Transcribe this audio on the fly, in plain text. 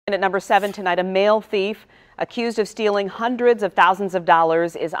At number 7 tonight, a mail thief accused of stealing hundreds of thousands of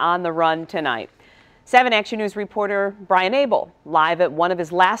dollars is on the run tonight. 7 Action News reporter Brian Abel live at one of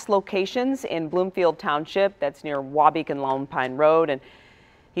his last locations in Bloomfield Township. That's near Wabeek and Lone Pine Road, and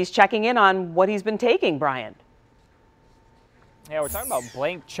he's checking in on what he's been taking. Brian. Yeah, we're talking about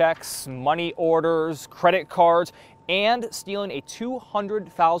blank checks, money orders, credit cards, and stealing a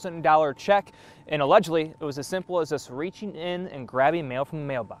 $200,000 check. And allegedly, it was as simple as just reaching in and grabbing mail from the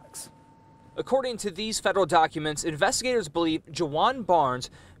mailbox. According to these federal documents, investigators believe Jawan Barnes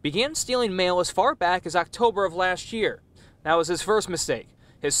began stealing mail as far back as October of last year. That was his first mistake.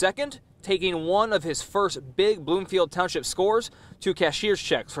 His second, taking one of his first big Bloomfield Township scores, 2 cashier's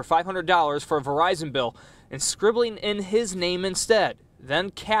checks for $500 for a Verizon bill, and scribbling in his name instead, then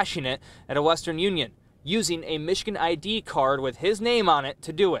cashing it at a Western Union, using a Michigan ID card with his name on it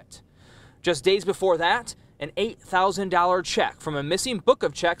to do it. Just days before that, an $8,000 check from a missing book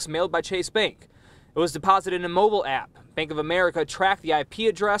of checks mailed by Chase Bank. It was deposited in a mobile app. Bank of America tracked the IP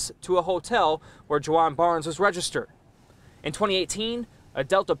address to a hotel where Jawan Barnes was registered. In 2018, a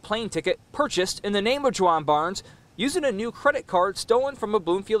Delta plane ticket purchased in the name of Jawan Barnes using a new credit card stolen from a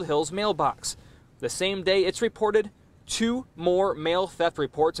Bloomfield Hills mailbox. The same day it's reported 2 more mail theft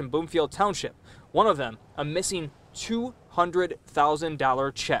reports in Bloomfield Township. One of them, a missing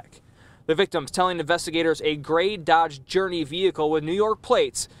 $200,000 check. The victims telling investigators a gray Dodge Journey vehicle with New York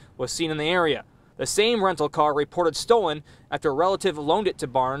plates was seen in the area. The same rental car reported stolen after a relative loaned it to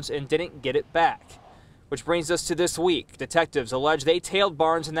Barnes and didn't get it back. Which brings us to this week. Detectives allege they tailed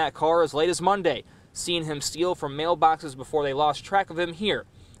Barnes in that car as late as Monday, seeing him steal from mailboxes before they lost track of him here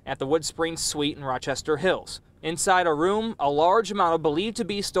at the Wood Springs Suite in Rochester Hills. Inside a room, a large amount of believed to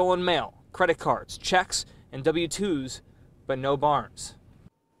be stolen mail, credit cards, checks, and W-2s, but no Barnes.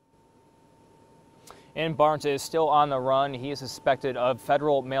 And Barnes is still on the run. He is suspected of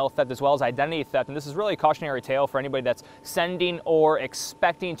federal mail theft as well as identity theft. And this is really a cautionary tale for anybody that's sending or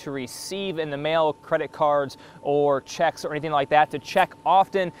expecting to receive in the mail credit cards or checks or anything like that, to check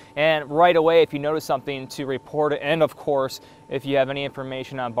often and right away if you notice something, to report it. And of course, if you have any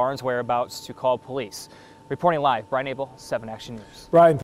information on Barnes' whereabouts, to call police. Reporting live, Brian Abel, 7 Action News. Brian.